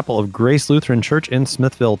Timothy Apple of Grace Lutheran Church in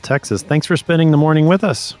Smithville, Texas. Thanks for spending the morning with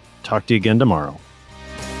us. Talk to you again tomorrow.